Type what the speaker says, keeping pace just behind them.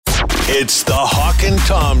It's the Hawk and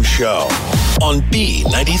Tom Show on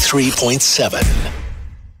B93.7.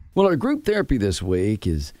 Well, our group therapy this week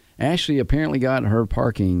is Ashley apparently got her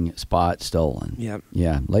parking spot stolen. Yep.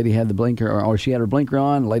 Yeah, lady had the blinker, or she had her blinker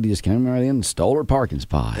on. Lady just came right in and stole her parking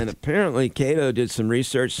spot. And apparently, Cato did some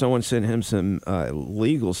research. Someone sent him some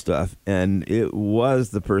legal stuff, and it was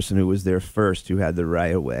the person who was there first who had the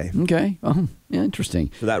right of way. Okay. Yeah,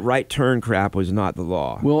 interesting. So that right turn crap was not the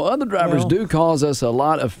law. Well, other drivers do cause us a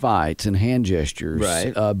lot of fights and hand gestures.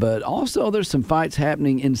 Right. But also there's some fights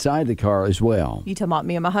happening inside the car as well. You talking about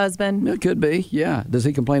me and my husband? It could be, yeah. Does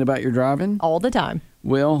he complain about your driving? All the time.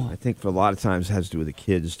 Well, I think for a lot of times it has to do with the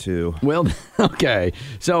kids, too. Well, okay.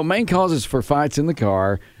 So main causes for fights in the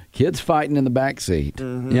car, kids fighting in the back seat.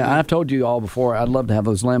 Mm-hmm. Yeah, I've told you all before, I'd love to have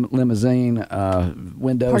those limousine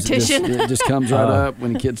windows. Partition. It just comes right up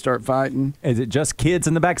when the kids start fighting. Is it just kids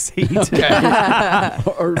in the back seat? Okay.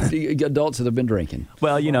 or the adults that have been drinking.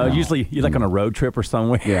 Well, usually you're like on a road trip or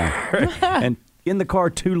somewhere. Yeah. And in the car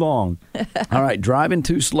too long. All right, driving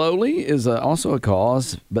too slowly is also a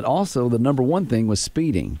cause, but also the number one thing was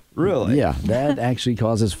speeding. Really? Yeah, that actually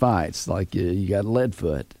causes fights. Like you got lead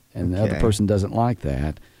foot, and the other person doesn't like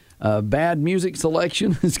that. Bad music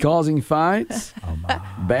selection is causing fights. Oh, my.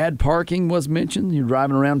 Bad parking was mentioned. You're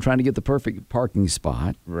driving around trying to get the perfect parking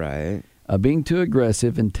spot. Right. Being too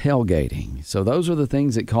aggressive and tailgating. So those are the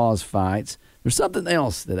things that cause fights. There's something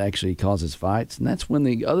else that actually causes fights, and that's when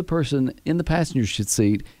the other person in the passenger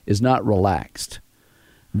seat is not relaxed.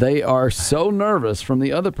 They are so nervous from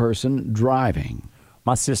the other person driving.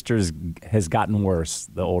 My sister's has gotten worse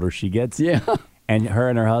the older she gets. Yeah. And her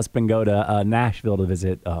and her husband go to Nashville to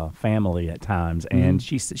visit family at times, and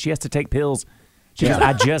she has to take pills. She goes,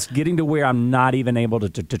 I just getting to where I'm not even able to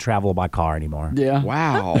travel by car anymore. Yeah.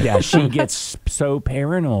 Wow. Yeah, she gets so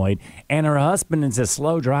paranoid, and her husband is a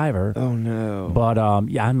slow driver. Oh, no. But,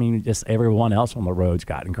 just everyone else on the road's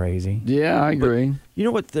gotten crazy. Yeah, I agree. But you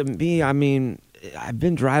know what, I've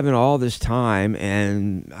been driving all this time,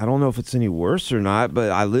 and I don't know if it's any worse or not,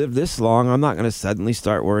 but I lived this long. I'm not going to suddenly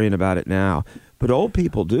start worrying about it now. But old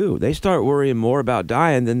people do. They start worrying more about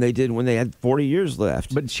dying than they did when they had 40 years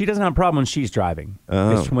left. But she doesn't have a problem when she's driving.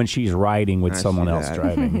 Oh. It's when she's riding with someone else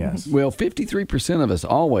driving, yes. Well, 53% of us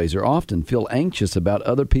always or often feel anxious about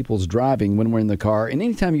other people's driving when we're in the car. And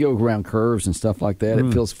anytime you go around curves and stuff like that,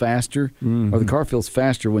 it feels faster. Or the car feels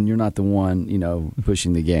faster when you're not the one,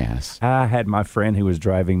 pushing the gas. I had my friend who was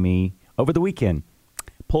driving me over the weekend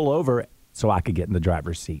pull over so I could get in the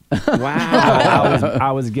driver's seat. Wow.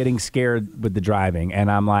 I was getting scared with the driving, and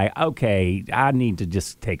I'm like, okay, I need to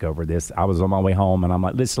just take over this. I was on my way home, and I'm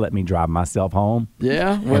like, let's let me drive myself home.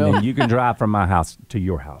 Yeah, And well, then you can drive from my house to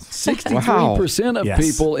your house. 63% of Yes.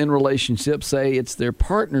 people in relationships say it's their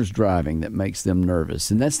partner's driving that makes them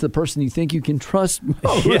nervous. And that's the person you think you can trust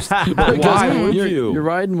most. Yeah. Because Why would you're, you? You're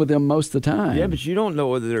riding with them most of the time. Yeah, but you don't know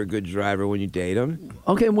whether they're a good driver when you date them.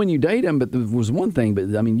 Okay, when you date them, but there was one thing. But,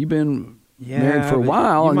 you've been married for a but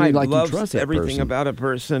while, you and might you love trust that everything person. about a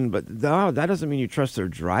person, but no, that doesn't mean you trust their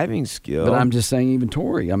driving skill. But I'm just saying, even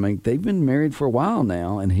Tori, they've been married for a while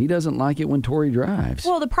now, and he doesn't like it when Tori drives.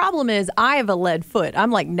 Well, the problem is I have a lead foot. I'm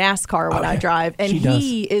like NASCAR when I drive, and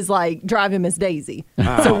he is like driving Miss Daisy.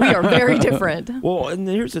 So we are very different. Well, and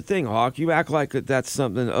here's the thing, Hawk. You act like that's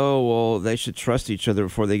something, they should trust each other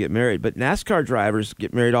before they get married. But NASCAR drivers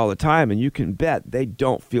get married all the time, and you can bet they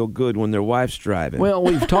don't feel good when their wife's driving. Well,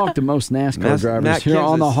 we've talked to most NASCAR drivers here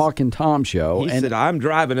on the Hawk and Tom Show. He said, I'm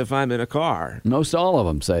driving if I'm in a car. Most all of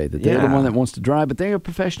them say that they're the one that wants to drive, but they are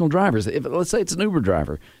professional drivers. Let's say it's an Uber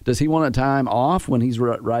driver. Does he want a time off when he's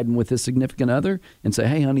riding with his significant other and say,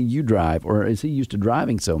 hey, honey, you drive? Or is he used to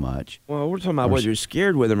driving so much? Well, we're talking about whether you're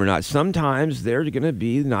scared with them or not. Sometimes they're going to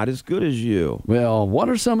be not as good as you. Well, what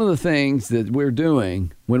are some of the things that we're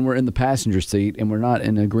doing when we're in the passenger seat and we're not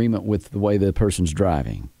in agreement with the way the person's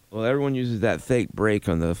driving? Well, everyone uses that fake brake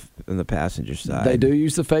on the passenger side. They do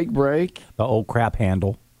use the fake brake. The old crap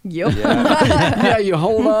handle. Yep. Yeah, you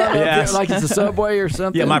hold on Yes. like it's a Subway or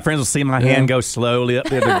something. Yeah, my friends will see my hand go slowly up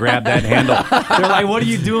there to grab that handle. They're like, what are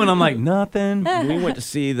you doing? I'm like, nothing. We went to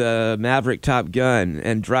see the Maverick Top Gun,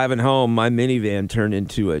 and driving home, my minivan turned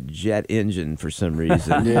into a jet engine for some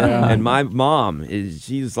reason. Yeah. And my mom,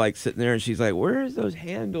 she's like sitting there, and she's like, where's those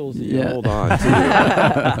handles that you hold on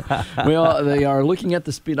to? Well, they are looking at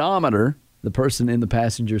the speedometer, the person in the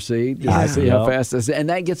passenger seat, to see how fast this, and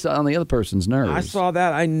that gets on the other person's nerves. I saw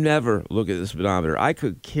that. I never look at the speedometer. I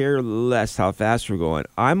could care less how fast we're going.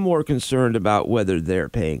 I'm more concerned about whether they're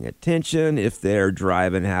paying attention, if they're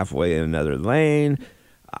driving halfway in another lane.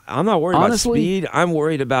 I'm not worried Honestly, about speed. I'm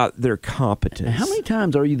worried about their competence. How many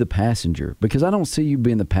times are you the passenger? Because I don't see you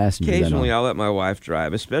being the passenger. Occasionally, I'll let my wife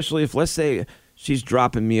drive, especially if, let's say, she's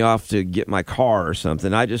dropping me off to get my car or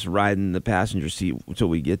something. I just ride in the passenger seat until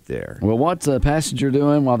we get there. Well, what's a passenger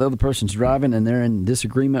doing while the other person's driving and they're in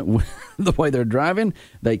disagreement with the way they're driving?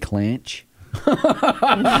 They clench.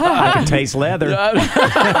 I can taste leather.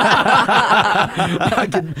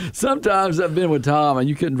 Sometimes I've been with Tom and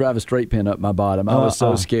you couldn't drive a straight pin up my bottom. I was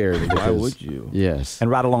so scared. Why would you? Yes.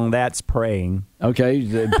 And right along that's praying. Okay.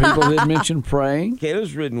 People did mention praying.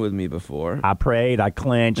 Kato's ridden with me before. I prayed, I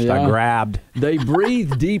clenched, Yeah. I grabbed. They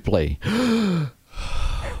breathe deeply.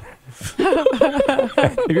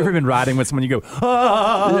 Have you ever been riding with someone, you go,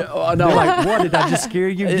 No, they're like, what, did I just scare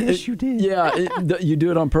you? Yes, you did. Yeah, you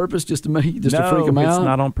do it on purpose just to freak them out? No, it's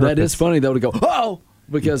not on purpose. That is funny, though, to go, oh!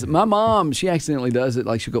 Because my mom, she accidentally does it.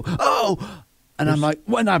 Like, she'll go, oh! And I'm like,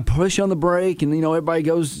 when I push on the brake and, everybody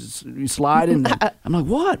goes sliding. I'm like,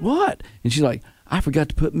 what? And she's like, I forgot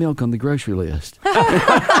to put milk on the grocery list. There's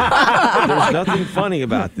nothing funny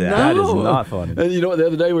about that. That is not funny. And the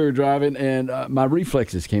other day we were driving and my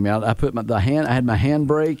reflexes came out. I put I had my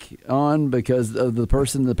handbrake on because of the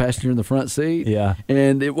passenger in the front seat. Yeah.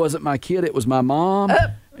 And it wasn't my kid, it was my mom.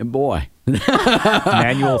 And boy,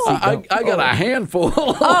 Manual seatbelt. I got a handful.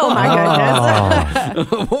 Oh my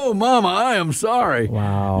goodness. Oh, Mama, I am sorry.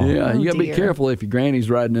 Wow. Yeah, you got to be dear. careful if your granny's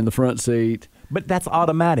riding in the front seat. But that's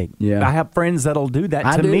automatic. Yeah. I have friends that'll do that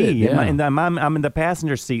I to did me. it, yeah. And I'm in the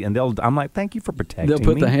passenger seat, and I'm like, thank you for protecting They'll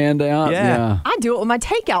put me. the hand out. Yeah. I do it with my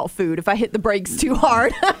takeout food if I hit the brakes too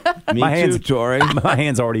hard. Me My too, hands- Tori. My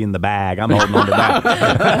hand's already in the bag. I'm holding on to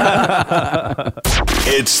that.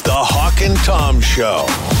 It's the Hawk and Tom Show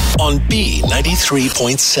on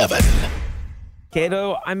B93.7.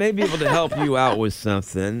 Kato, I may be able to help you out with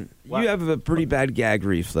something. You have a pretty bad gag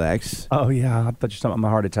reflex. Oh, yeah. I thought you were talking about my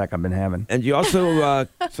heart attack I've been having. And you also,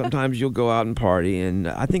 sometimes you'll go out and party, and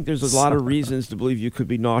I think there's a lot of reasons to believe you could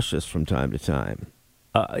be nauseous from time to time.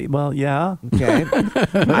 Well, yeah. Okay?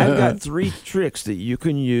 I've got 3 tricks that you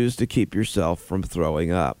can use to keep yourself from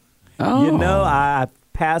throwing up. Oh. I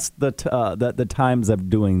passed the times of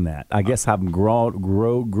doing that. I guess I've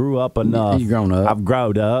grew up enough. You've grown up. I've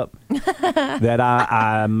grown up that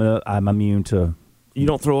I'm immune to. You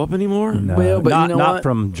don't throw up anymore? No, Well, but not, you know not what?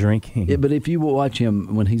 from drinking. Yeah, but if you watch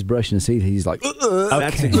him when he's brushing his teeth, he's like,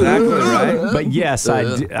 That's exactly right. But yes,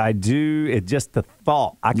 I do. It's just the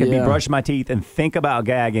thought. I could be Yeah. brushing my teeth and think about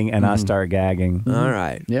gagging, and I start gagging. All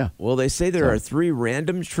right. Yeah. Well, they say there are 3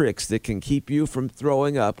 random tricks that can keep you from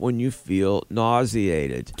throwing up when you feel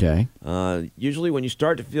nauseated. okay. Usually when you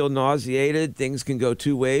start to feel nauseated, things can go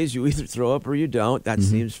 2 ways. You either throw up or you don't. That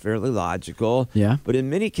seems fairly logical. Yeah. But in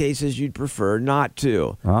many cases, you'd prefer not to.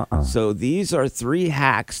 So these are 3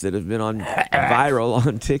 hacks that have been on viral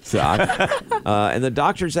on TikTok. And the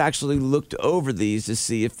doctors actually looked over these to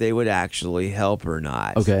see if they would actually help or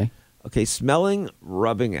not. Okay. Okay, smelling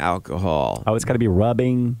rubbing alcohol. Oh, it's got to be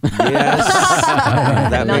rubbing. Yes.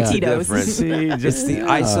 That Not makes a Tito's. difference. It's the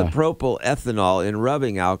isopropyl ethanol in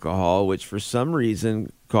rubbing alcohol, which for some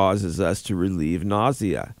reason causes us to relieve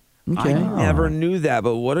nausea. Okay. I never knew that,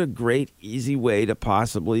 but what a great, easy way to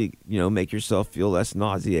possibly, make yourself feel less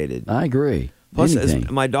nauseated. I agree. Plus, as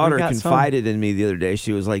Anything. my daughter We got some. confided in me the other day,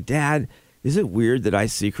 she was like, Dad, is it weird that I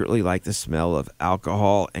secretly like the smell of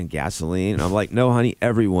alcohol and gasoline? And I'm like, no, honey,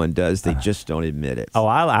 everyone does. They just don't admit it. Oh,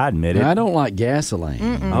 I admit it. I don't like gasoline.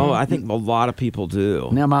 Oh, I think a lot of people do.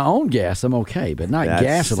 Now, my own gas, I'm okay, but not That's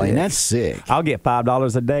gasoline. sick. That's sick. I'll get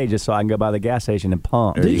 $5 a day just so I can go by the gas station and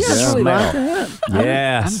pump. There Do you you guys go. really like Smell. that?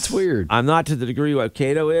 Yes. That's weird. I'm not to the degree what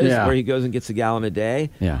Cato is, Yeah. where he goes and gets a gallon a day.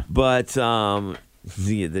 Yeah. But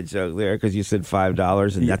the joke there, because you said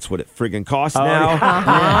 $5, and that's what it friggin' costs Oh, now.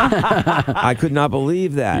 I could not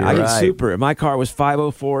believe that. You're I get right. super. My car was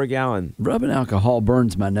 $5.04 a gallon. Rubbing alcohol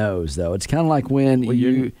burns my nose, though. It's kind of like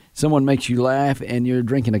when someone makes you laugh and you're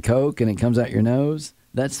drinking a Coke and it comes out your nose.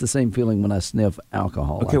 That's the same feeling when I sniff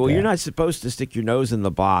alcohol. Okay, like well, that. you're not supposed to stick your nose in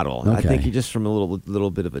the bottle. I Okay. think you're just from a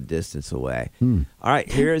little bit of a distance away. All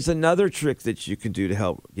right, here's another trick that you can do to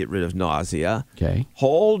help get rid of nausea. Okay.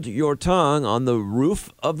 Hold your tongue on the roof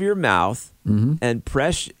of your mouth and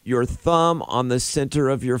press your thumb on the center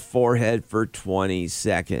of your forehead for 20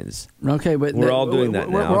 seconds. Okay, but We're all doing that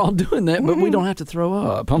now. We're all doing that, but we don't have to throw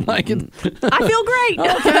up. I'm like, I feel great.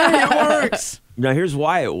 okay, it works. Now, here's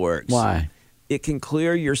why it works. Why? It can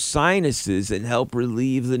clear your sinuses and help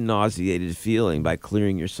relieve the nauseated feeling by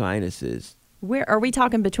clearing your sinuses. Where are we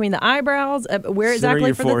talking between the eyebrows? Where Center exactly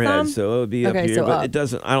your for forehead, the thumb? so it would be up Okay, here, so but up. it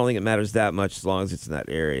doesn't. I don't think it matters that much as long as it's in that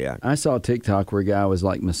area. I saw a TikTok where a guy was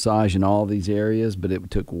like massaging all these areas, but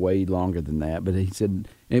it took way longer than that. But he said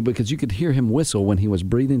because you could hear him whistle when he was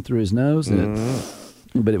breathing through his nose, and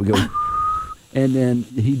but it would go. And then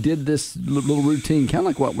he did this little routine, kind of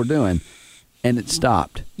like what we're doing, and it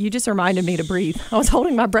stopped. You just reminded me to breathe. I was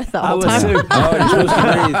holding my breath the whole was time. too. Oh, you're supposed to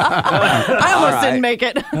breathe. I almost right. didn't make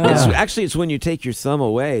it. It's when you take your thumb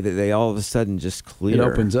away that they all of a sudden just clear. It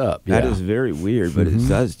opens up. That yeah. is very weird, but it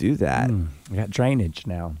does do that. I got drainage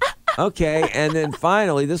now. Okay, and then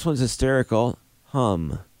finally, this one's hysterical.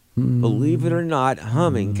 Hum. Believe it or not,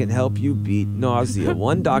 humming can help you beat nausea.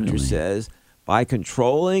 One doctor says by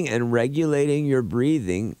controlling and regulating your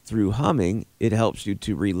breathing through humming, it helps you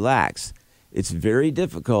to relax. It's very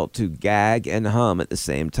difficult to gag and hum at the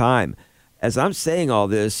same time. As I'm saying all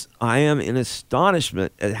this, I am in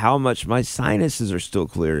astonishment at how much my sinuses are still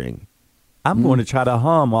clearing. I'm going to try to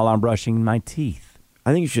hum while I'm brushing my teeth.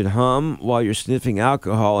 I think you should hum while you're sniffing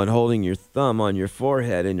alcohol and holding your thumb on your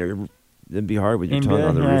forehead, and it'd be hard with your tongue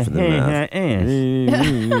on the roof of the mouth.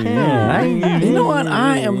 You know what?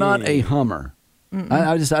 I am not a hummer.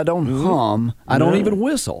 I don't hum. I don't even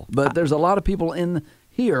whistle. But there's a lot of people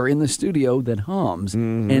here in the studio that hums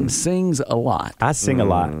and sings a lot. I sing a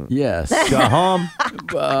lot. Yes. Do I hum?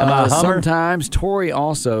 Am I a hummer? Sometimes Tori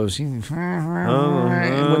also. When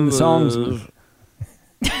the songs.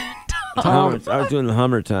 I was doing the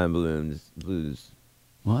Hummer Time blues.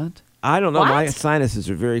 What? I don't know. What? My sinuses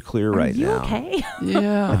are very clear right you now. okay?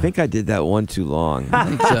 Yeah. I think I did that one too long. I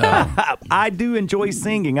think so. I do enjoy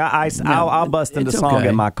singing. I'll bust into it's song okay.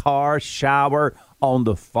 in my car, shower, on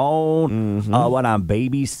the phone, when I'm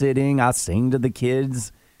babysitting. I sing to the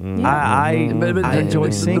kids. I enjoy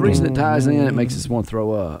singing. The reason it ties in, it makes us want to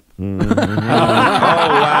throw up. Me.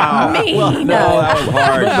 No, that was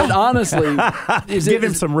hard. But honestly, Give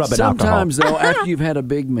him some rubbing sometimes though, after you've had a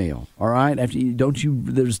big meal, all right,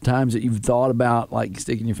 there's times that you've thought about like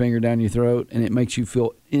sticking your finger down your throat, and it makes you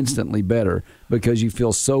feel instantly better because you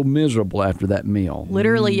feel so miserable after that meal.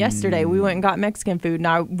 Literally yesterday, we went and got Mexican food, and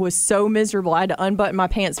I was so miserable. I had to unbutton my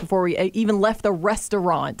pants before we even left the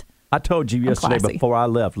restaurant. I told you yesterday classy. before I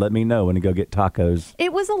left, let me know when to go get tacos.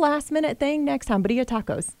 It was a last-minute thing next time, Bodega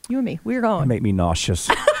Tacos. You and me, we're They going. make me nauseous.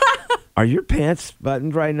 Are your pants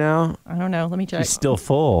buttoned right now? I don't know. Let me check. She's still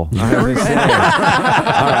full. I was gonna say. All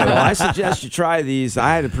right. Well, I suggest you try these.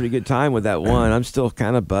 I had a pretty good time with that one. I'm still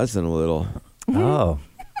kind of buzzing a little. Oh.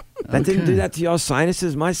 That didn't do that to y'all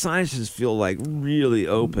sinuses? My sinuses feel like really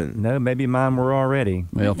open. No, maybe mine were already.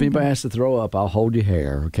 Well, if anybody has to throw up, I'll hold your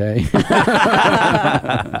hair, okay?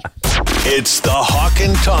 It's the Hawk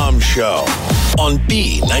and Tom Show on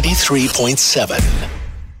B93.7.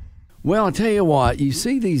 Well, I tell you what, you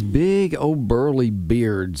see these big old burly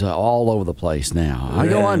beards all over the place now. I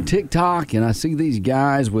go on TikTok and I see these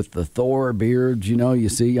guys with the Thor beards, you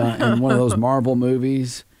see in one of those Marvel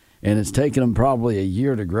movies, and it's taken them probably a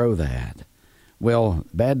year to grow that. Well,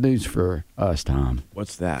 bad news for us, Tom.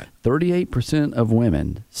 What's that? 38% of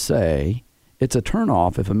women say it's a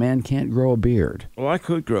turnoff if a man can't grow a beard. Well, I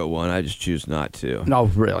could grow one. I just choose not to. No,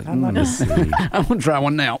 really. I'd like to see. I'm going to try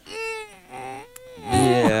one now.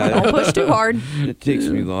 Yeah. Don't push too hard. It takes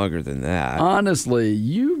me longer than that. Honestly,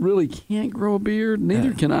 you really can't grow a beard.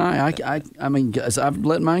 Neither can I. I mean, 'cause I've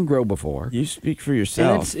let mine grow before. You speak for And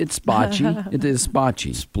yourself. it's spotchy. It is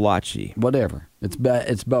spotchy. Splotchy. Whatever. It's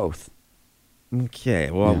both. Okay.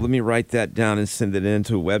 Well, Yeah. let me write that down and send it in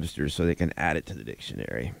to Webster so they can add it to the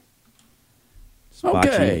dictionary. Splotchy.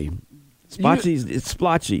 Okay. Splotchy. It's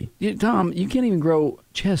splotchy. Tom, you can't even grow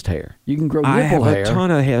chest hair. You can grow I have nipple hair. a ton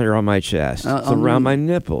of hair on my chest. It's around my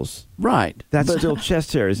nipples. Right. That's But still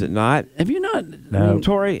chest hair, is it not? Have you not? No.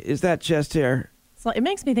 Tori, is that chest hair? So it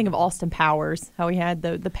makes me think of Austin Powers, how he had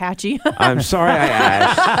the patchy. I'm sorry I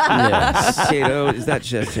asked. Yes. Kato, is that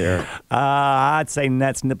chest hair? I'd say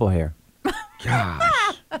that's nipple hair. Gosh.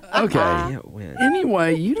 Okay. Can't win.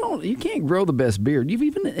 Anyway, you can't grow the best beard. You've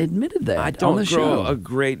even admitted that I on don't the grow show. a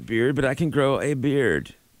great beard, but I can grow a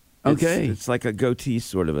beard. Okay. It's like a goatee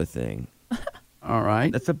sort of a thing. All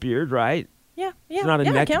right. That's a beard, right? yeah. It's not a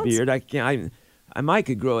yeah, neck it counts. beard. I might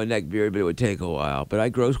could grow a neck beard, but it would take a while. But I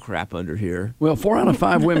grow crap under here. Well, 4 out of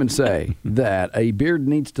 5 women say that a beard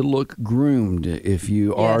needs to look groomed if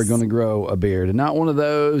you are Yes. going to grow a beard, and not one of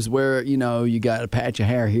those where you got a patch of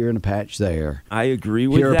hair here and a patch there. I agree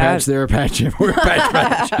with Here a that. patch, there a patch, everywhere a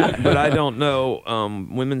patch. But I don't know.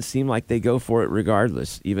 Women seem like they go for it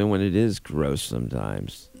regardless, even when it is gross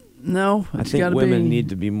sometimes. No, I it's think gotta women be. need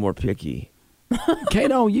to be more picky.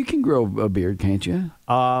 Kato, you can grow a beard, can't you?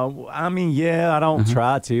 I mean, yeah, I don't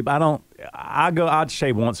try to, but I don't. I'd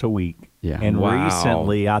shave once a week. Yeah. And Wow.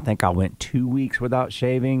 recently, I think I went 2 weeks without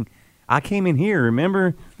shaving. I came in here,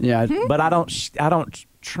 remember? Yeah. But I don't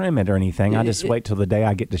trim it or anything. I just wait till the day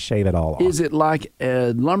I get to shave it all off. Is it like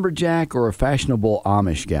a lumberjack or a fashionable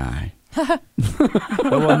Amish guy?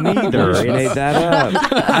 Well, neither. You made that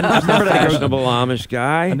up. I've never really Fashionable Amish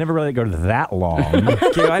guy. I never really go that long.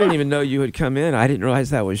 Okay, I didn't even know you had come in. I didn't realize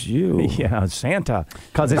that was you. Yeah, Santa,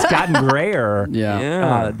 because it's gotten grayer.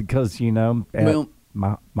 Yeah. Because Well-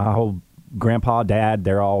 my whole grandpa, dad,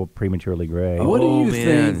 they're all prematurely gray. What do you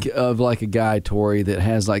man. think of like a guy, Tori, that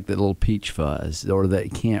has like that little peach fuzz, or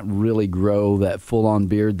that can't really grow that full-on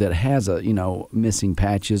beard, that has a missing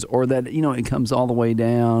patches, or that it comes all the way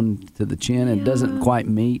down to the chin and doesn't quite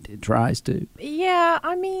meet? It tries to. Yeah,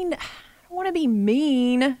 I mean, I don't want to be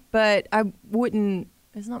mean, but I wouldn't.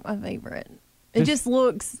 It's not my favorite. It just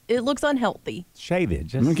looks unhealthy. Shave it.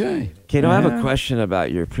 Just Okay. Kate, I have a question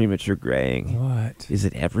about your premature graying. What? Is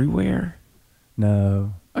it everywhere?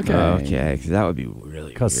 No. Okay. Okay, 'cause that would be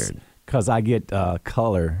really weird. Because I get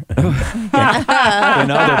color in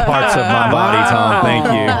other parts of my body, Tom. Thank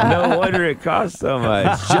you. No wonder it costs so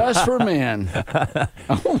much. Just for men.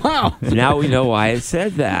 Oh, wow. Now we know why it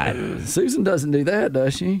said that. Susan doesn't do that,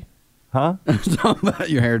 does she? Huh? Talking about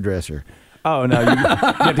your hairdresser. Oh, no. You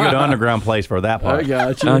have to go to underground place for that part. I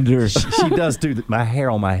got you. Under. She does do my hair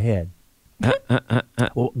on my head.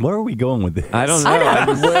 Well, where are we going with this? I don't know.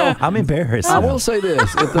 Well, I'm embarrassed. I will say this.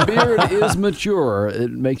 If the beard is mature, it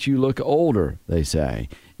makes you look older, they say.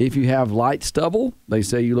 If you have light stubble, they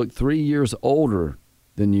say you look 3 years older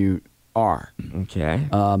than you are. Okay.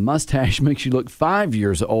 Mustache makes you look 5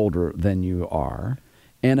 years older than you are.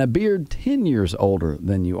 And a beard 10 years older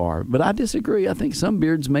than you are. But I disagree. I think some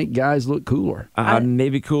beards make guys look cooler.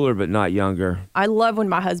 Maybe cooler, but not younger. I love when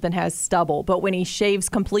my husband has stubble, but when he shaves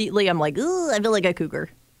completely, I'm like, ugh, I feel like a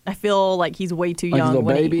cougar. I feel like he's way too Like a young. little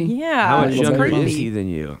when baby? Yeah, How much it's younger creepy. is he than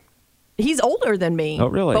you? He's older than me. Oh,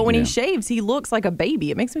 really? But when Yeah. he shaves, he looks like a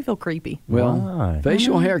baby. It makes me feel creepy. Well, Why?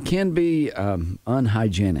 facial hair can be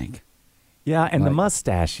unhygienic. Yeah, and the Like-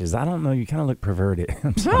 mustaches. I don't know. You kind of look perverted.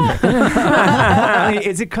 I'm sorry. I mean,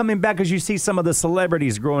 is it coming back because you see some of the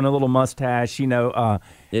celebrities growing a little mustache?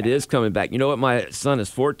 It is coming back. You know what? My son is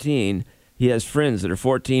 14. He has friends that are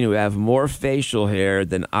 14 who have more facial hair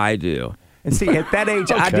than I do. And see, at that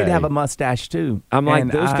age, I did Okay. have a mustache too. I'm like,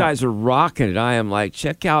 And those guys are rocking it. I am like,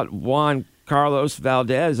 check out Juan Carlos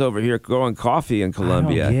Valdez over here growing coffee in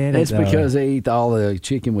Colombia. I don't get it, It's though. because they eat all the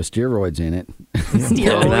chicken with steroids in it.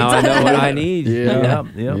 Well, now I know what I need. Yep.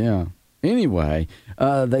 Yeah. Anyway,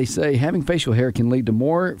 they say having facial hair can lead to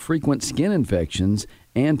more frequent skin infections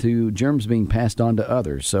and to germs being passed on to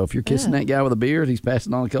others. So if you're kissing that guy with a beard, he's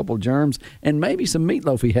passing on a couple of germs and maybe some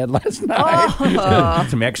meatloaf he had last night.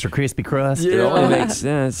 Some extra crispy crust. It only makes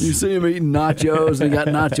sense. You see him eating nachos and he got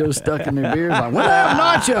nachos stuck in their beard. Like, when I have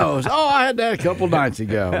nachos? Oh, I had that a couple nights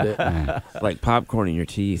ago. didn't I? Like popcorn in your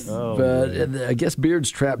teeth. But I guess beards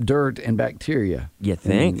trap dirt and bacteria. You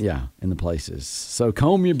think? In the places. So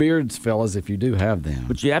comb your beards, fellas, if you do have them.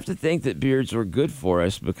 But you have to think that beards were good for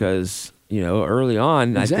us because, early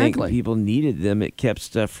on, I Exactly. think people needed them. It kept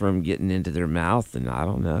stuff from getting into their mouth, and I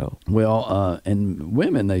don't know. Well, and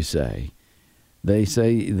women, they say the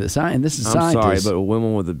and this is I'm sorry, scientists. but a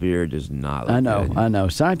woman with a beard does not look good. I know.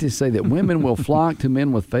 Scientists say that women will flock to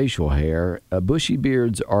men with facial hair. Bushy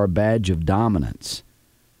beards are a badge of dominance.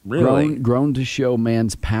 Really? Grown to show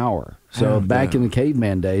man's power. So back in the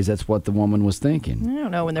caveman days, that's what the woman was thinking. I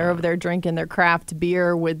don't know, when they're over there drinking their craft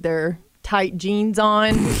beer with their tight jeans on.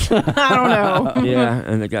 I don't know. Yeah,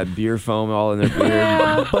 and they got beer foam all in their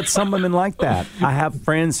beard. But some women like that. I have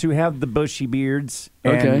friends who have the bushy beards,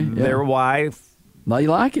 and Okay, yeah. their wife. Now you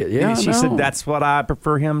like it, yeah? She I said know. that's what I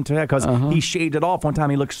prefer him to have because he shaved it off one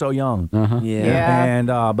time. He looked so young. Yeah. Yeah. And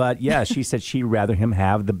but yeah, she said she'd rather him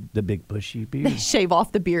have the big bushy beard. Shave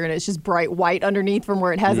off the beer and it's just bright white underneath from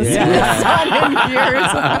where it has a Yeah.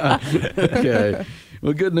 sun in years. Okay.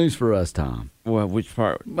 Well, good news for us, Tom. Well, which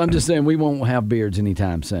part? I'm just saying we won't have beards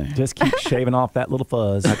anytime soon. Just keep shaving off that little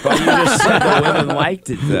fuzz. I thought you just said that women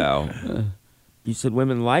liked it, though. You said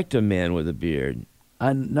women liked a man with a beard.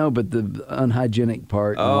 I know, but the unhygienic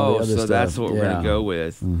part. And all the Oh, other so stuff, that's what we're going yeah. to go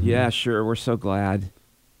with. Yeah, sure. We're so glad.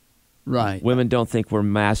 Right. Women don't think we're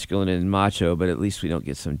masculine and macho, but at least we don't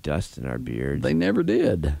get some dust in our beards. They never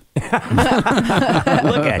did. Look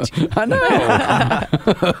at you. I know.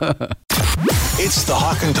 It's the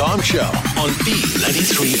Hawk and Tom Show on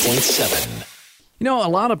B93.7. You know, a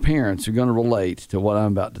lot of parents are going to relate to what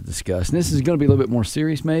I'm about to discuss. And this is going to be a little bit more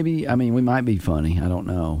serious, maybe. I mean, we might be funny. I don't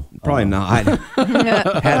know. Probably not.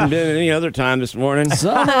 Hadn't been any other time this morning.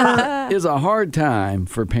 Summer is a hard time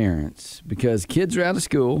for parents because kids are out of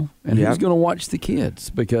school, and who's going to watch the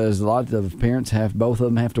kids? Because a lot of parents both of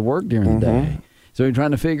them have to work during the day. So you're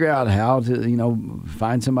trying to figure out how to,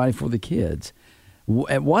 find somebody for the kids.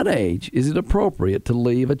 At what age is it appropriate to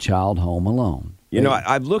leave a child home alone?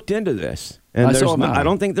 I've looked into this. And I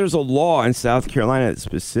don't think there's a law in South Carolina that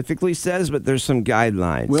specifically says, but there's some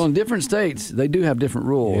guidelines. Well, in different states, they do have different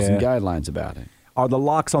rules and guidelines about it. Are the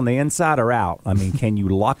locks on the inside or out? I mean, can you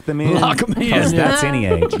lock them in? Lock them in. Because that's any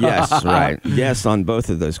age. Yes, right. Yes, on both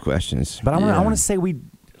of those questions. But I want to say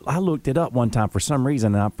I looked it up one time for some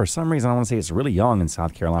reason. I want to say it's really young in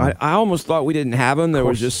South Carolina. I almost thought we didn't have them. There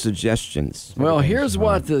were just suggestions. Well, here's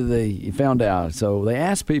what they found out. So they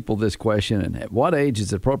asked people this question, and at what age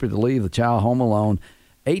is it appropriate to leave the child home alone?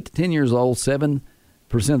 8 to 10 years old, 7%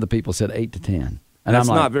 of the people said 8 to 10. And that's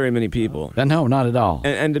not very many people. No, not at all.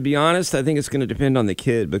 And to be honest, I think it's going to depend on the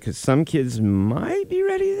kid because some kids might be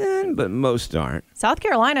ready then, but most aren't. South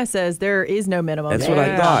Carolina says there is no minimum. That's what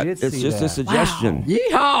I thought. It's just a suggestion.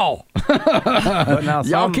 Wow. Yeehaw! Now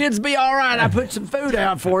Y'all kids be all right. I put some food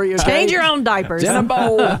out for you. Okay? Change your own diapers. In a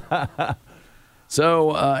bowl.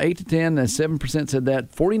 So 8 to 10, 7% said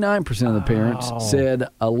that. 49% of the parents said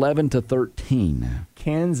 11 to 13.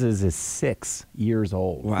 Kansas is 6 years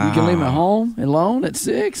old. Wow. You can leave them at home alone at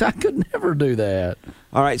 6? I could never do that.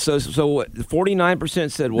 All right, so what,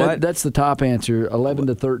 49% said what? That's the top answer. 11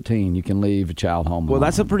 to 13, you can leave a child home alone. Well,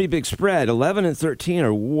 that's a pretty big spread. 11 and 13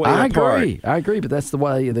 are way apart. I agree, but that's the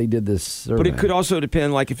way they did this survey. But it could also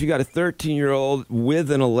depend, like if you got a 13-year-old with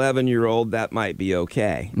an 11-year-old, that might be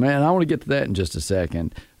okay. Man, I want to get to that in just a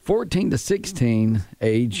second. 14 to 16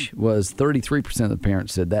 age was 33% of the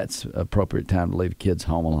parents said that's appropriate time to leave kids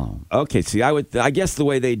home alone. Okay, see, I guess the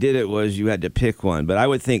way they did it was you had to pick one, but I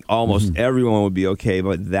would think almost everyone would be okay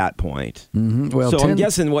by that point. Well, so I'm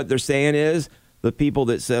guessing what they're saying is the people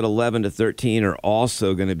that said 11 to 13 are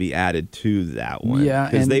also going to be added to that one. Yeah,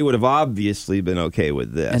 because they would have obviously been okay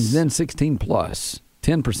with this. And then 16 plus.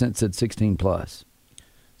 10% said 16 plus.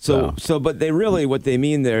 But they really, what they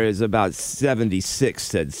mean there is about 76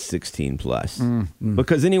 said 16 plus.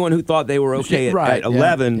 Because anyone who thought they were okay at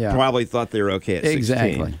 11 probably thought they were okay at 16.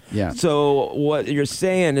 Exactly, yeah. So what you're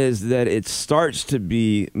saying is that it starts to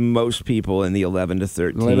be most people in the 11 to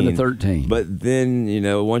 13. 11 to 13. But then,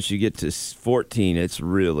 once you get to 14, it's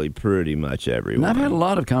really pretty much everyone. And I've had a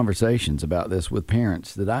lot of conversations about this with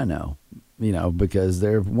parents that I know, because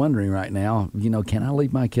they're wondering right now, can I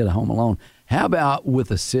leave my kid at home alone? How about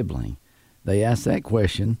with a sibling? They asked that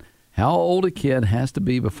question. How old a kid has to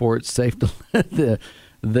be before it's safe to let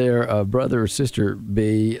their brother or sister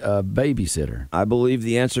be a babysitter? I believe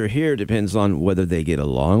the answer here depends on whether they get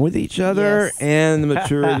along with each other and the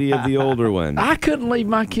maturity of the older one. I couldn't leave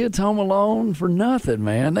my kids home alone for nothing,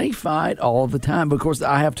 man. They fight all the time. But of course,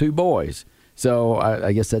 I have 2 boys. So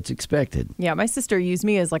I guess that's expected. Yeah, my sister used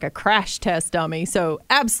me as like a crash test dummy, so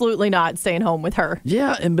absolutely not staying home with her.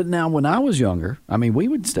 Yeah, but now when I was younger, we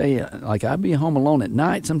would stay, I'd be home alone at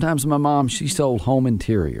night. Sometimes my mom, she sold home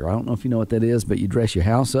interior. I don't know if you know what that is, but you dress your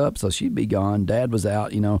house up, so she'd be gone. Dad was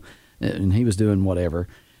out, and he was doing whatever.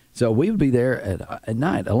 So we would be there at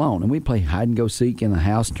night alone, and we'd play hide and go seek in the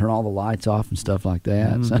house and turn all the lights off and stuff like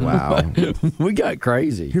that. So, wow. We got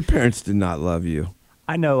crazy. Your parents did not love you.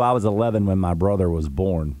 I know I was 11 when my brother was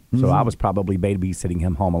born, so I was probably babysitting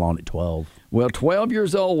him home alone at 12. Well, 12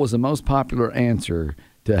 years old was the most popular answer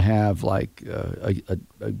to have a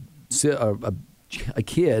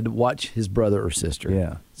kid watch his brother or sister.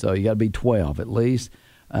 Yeah. So you got to be 12 at least.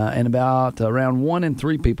 And about around 1 in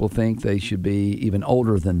 3 people think they should be even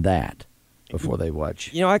older than that before they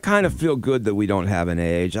watch. I kind of feel good that we don't have an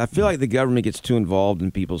age. I feel like the government gets too involved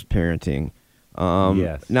in people's parenting.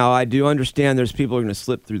 Yes. Now, I do understand there's people who are going to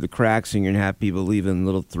slip through the cracks and you're going to have people leaving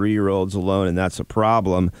little 3-year-olds alone, and that's a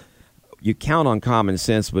problem. You count on common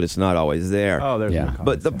sense, but it's not always there. Oh, there's no common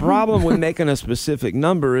But the sense. problem with making a specific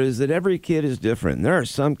number is that every kid is different. There are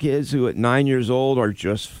some kids who at 9 years old are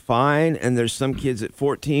just fine, and there's some kids at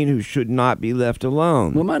 14 who should not be left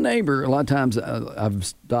alone. Well, my neighbor, a lot of times I've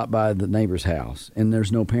stopped by the neighbor's house, and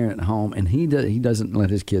there's no parent at home, and he doesn't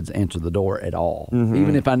let his kids answer the door at all,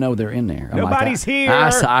 even if I know they're in there. Nobody's here.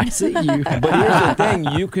 I see you. But here's the thing.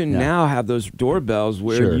 You can now have those doorbells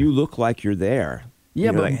where Sure. you look like you're there. Yeah,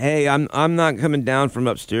 You're but like, hey, I'm not coming down from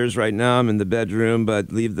upstairs right now. I'm in the bedroom, but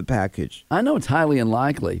leave the package. I know it's highly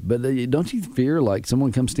unlikely, but don't you fear like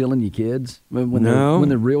someone comes stealing your kids when No.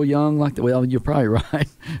 they're real young like that? Well, you're probably right.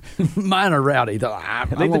 Mine are rowdy. Leave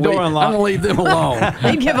the door unlocked. I'm gonna leave them alone.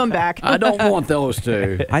 They give them back. I don't want those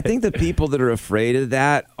two. I think the people that are afraid of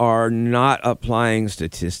that are not applying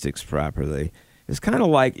statistics properly. It's kind of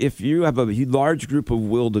like if you have a large group of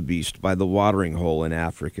wildebeest by the watering hole in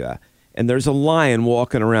Africa, and there's a lion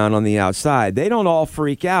walking around on the outside. They don't all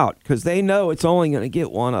freak out because they know it's only going to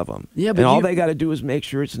get one of them. Yeah, but and all they got to do is make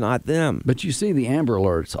sure it's not them. But you see the Amber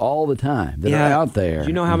Alerts all the time that are out there. Do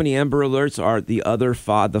you know how many Amber Alerts are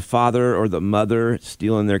the father or the mother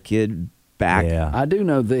stealing their kid back? Yeah. I do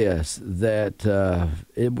know this, that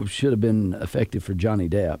it should have been effective for Johnny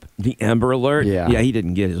Depp. The Amber Alert? Yeah. Yeah, he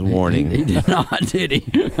didn't get his warning. He did not, did he?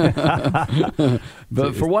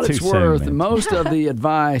 But for what Too it's soon, worth, man. most of the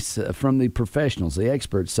advice from the professionals, the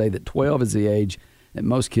experts, say that 12 is the age that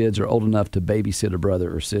most kids are old enough to babysit a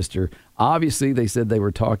brother or sister. Obviously, they said they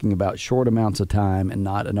were talking about short amounts of time and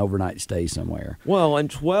not an overnight stay somewhere. Well, and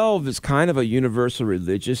 12 is kind of a universal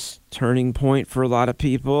religious turning point for a lot of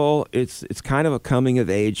people. It's kind of a coming of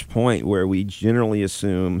age point where we generally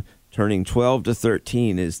assume turning 12 to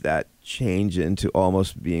 13 is that change into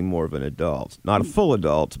almost being more of an adult. Not a full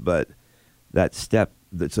adult, but that step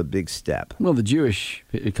that's a big step. Well, the Jewish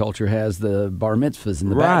culture has the bar mitzvahs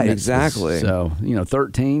and the Right, bat mitzvahs. exactly. So,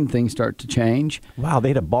 13, things start to change. Wow, they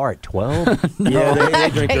had a bar at 12? Yeah, they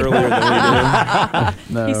drink earlier than we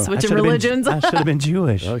do. No. He's switching religions. I should have been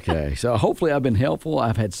Jewish. Okay, so hopefully I've been helpful.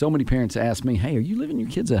 I've had so many parents ask me, hey, are you leaving your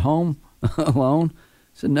kids at home alone? I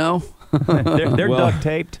said, no. They're Well, duct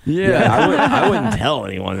taped. Yeah, I wouldn't tell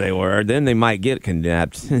anyone they were. Then they might get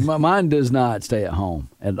kidnapped. Mine does not stay at home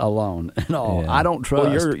alone at all. Yeah. I don't trust.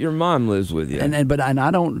 Well, your mom lives with you. But I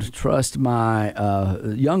don't trust my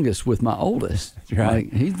youngest with my oldest. Right.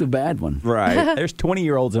 Like, he's the bad one. Right. There's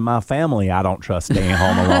 20-year-olds in my family I don't trust staying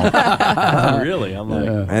home alone. Really? I'm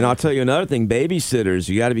like, And I'll tell you another thing, babysitters,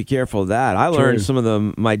 you got to be careful of that. I learned True. some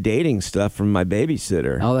of my dating stuff from my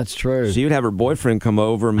babysitter. Oh, that's true. She would have her boyfriend come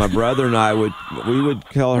over, and my brother and I would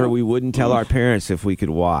tell her we wouldn't tell our parents if we could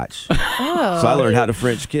watch. So I learned how to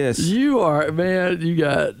French kiss. You are, man,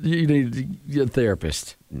 you need to get a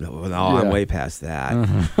therapist. No, Yeah. I'm way past that.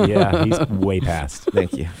 yeah, he's way past.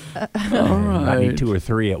 Thank you. All I need right. 2 or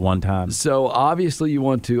 3 at one time. So obviously you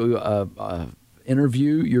want to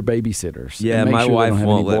interview your babysitters. Yeah, and make my sure they wife don't have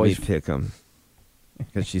won't any let me boys- pick them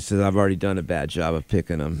because she says I've already done a bad job of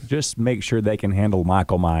picking them. Just make sure they can handle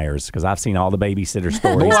Michael Myers, because I've seen all the babysitter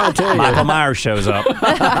stories. Boy, I tell you. Michael Myers shows up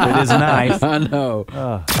with his knife. I know.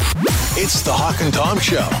 It's the Hawk and Tom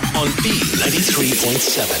Show on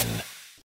B93.7.